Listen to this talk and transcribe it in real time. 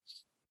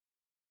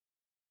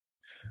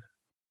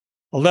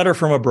A letter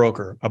from a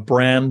broker, a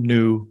brand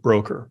new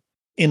broker,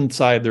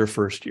 inside their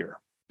first year,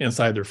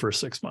 inside their first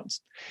 6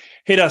 months.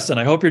 Hey, Dustin,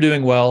 I hope you're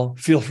doing well.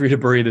 Feel free to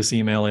bury this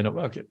email.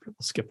 Okay, we'll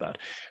skip that.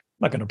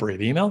 I'm not going to bury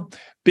the email.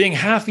 Being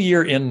half a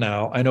year in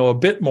now, I know a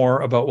bit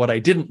more about what I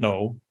didn't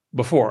know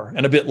before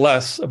and a bit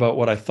less about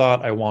what I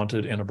thought I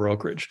wanted in a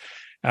brokerage.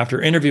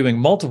 After interviewing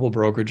multiple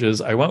brokerages,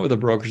 I went with a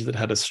brokerage that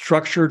had a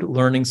structured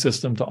learning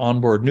system to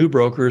onboard new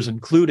brokers,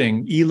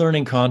 including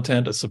e-learning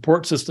content, a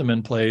support system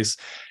in place,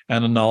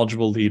 and a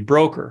knowledgeable lead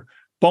broker.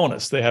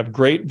 Bonus, they have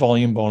great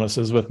volume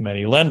bonuses with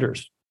many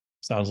lenders.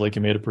 Sounds like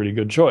you made a pretty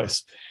good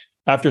choice.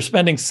 After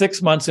spending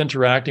 6 months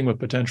interacting with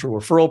potential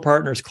referral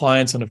partners,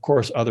 clients, and of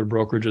course, other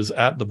brokerages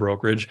at the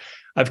brokerage,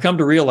 I've come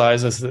to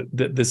realize that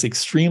this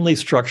extremely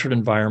structured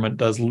environment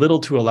does little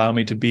to allow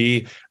me to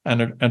be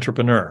an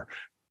entrepreneur,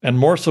 and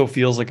more so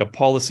feels like a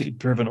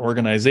policy-driven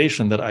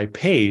organization that I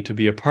pay to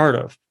be a part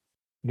of.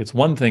 It's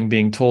one thing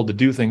being told to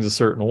do things a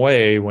certain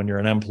way when you're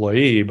an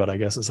employee, but I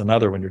guess it's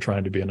another when you're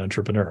trying to be an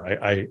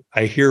entrepreneur.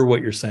 I hear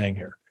what you're saying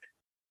here.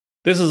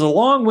 This is a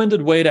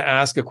long-winded way to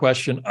ask a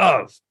question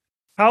of,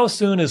 how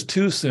soon is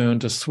too soon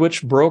to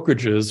switch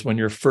brokerages when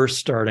you're first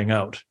starting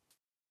out?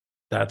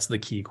 That's the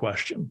key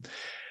question.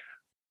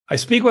 I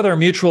speak with our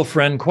mutual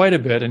friend quite a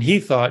bit, and he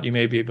thought you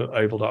may be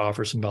able to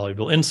offer some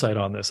valuable insight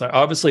on this. I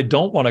obviously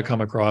don't want to come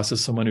across as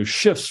someone who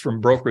shifts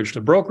from brokerage to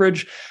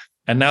brokerage.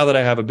 And now that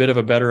I have a bit of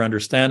a better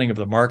understanding of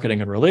the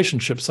marketing and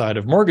relationship side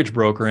of mortgage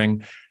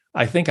brokering,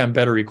 I think I'm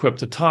better equipped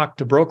to talk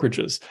to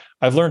brokerages.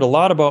 I've learned a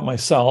lot about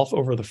myself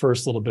over the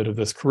first little bit of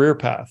this career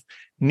path.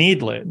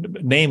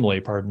 Namely,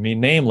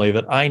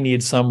 that I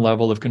need some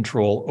level of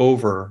control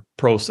over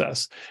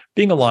process,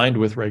 being aligned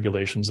with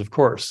regulations, of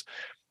course.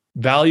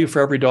 Value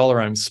for every dollar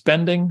I'm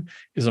spending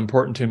is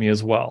important to me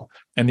as well.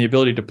 And the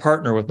ability to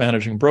partner with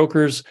managing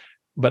brokers,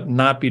 but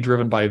not be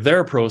driven by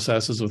their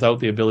processes without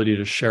the ability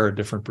to share a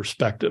different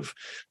perspective.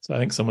 So I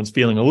think someone's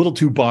feeling a little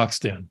too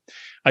boxed in.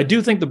 I do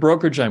think the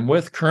brokerage I'm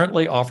with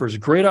currently offers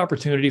great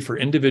opportunity for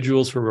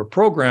individuals who are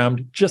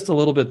programmed just a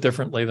little bit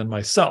differently than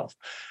myself.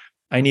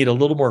 I need a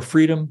little more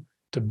freedom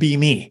to be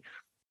me.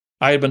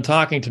 I had been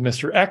talking to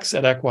Mr. X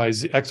at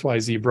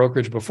XYZ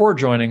Brokerage before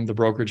joining the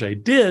brokerage I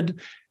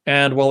did,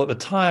 and while at the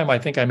time I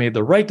think I made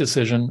the right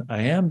decision,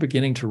 I am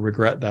beginning to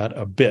regret that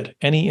a bit.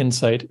 Any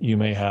insight you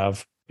may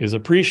have is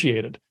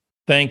appreciated.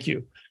 Thank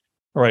you.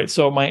 All right,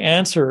 so my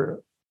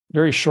answer,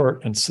 very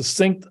short and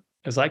succinct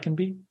as I can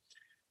be.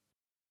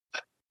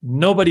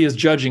 Nobody is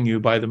judging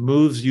you by the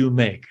moves you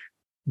make.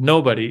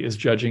 Nobody is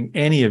judging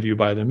any of you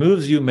by the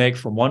moves you make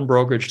from one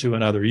brokerage to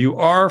another. You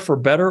are, for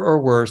better or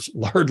worse,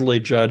 largely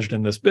judged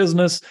in this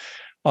business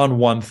on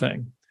one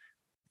thing: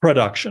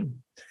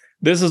 production.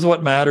 This is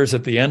what matters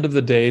at the end of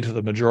the day to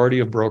the majority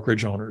of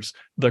brokerage owners: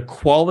 the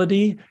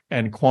quality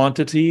and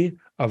quantity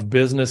of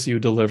business you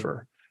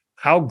deliver.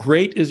 How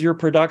great is your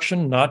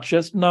production? Not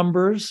just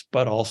numbers,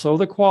 but also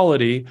the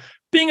quality.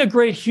 Being a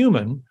great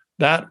human,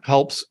 that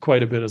helps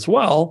quite a bit as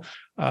well.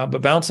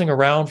 But bouncing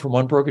around from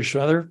one brokerage to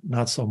another,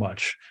 not so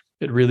much.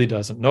 It really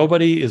doesn't.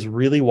 Nobody is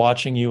really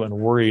watching you and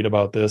worried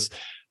about this.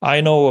 I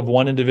know of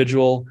one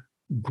individual,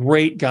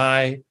 great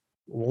guy,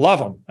 love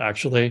him,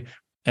 actually.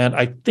 And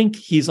I think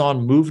he's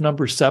on move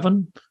number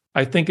 7.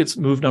 I think it's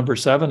move number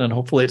 7, and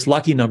hopefully it's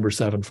lucky number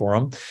 7 for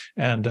him.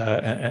 And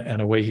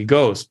away he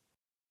goes.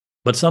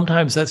 But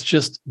sometimes that's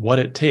just what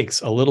it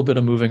takes, a little bit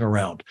of moving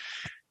around.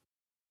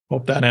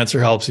 Hope that answer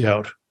helps you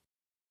out.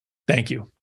 Thank you.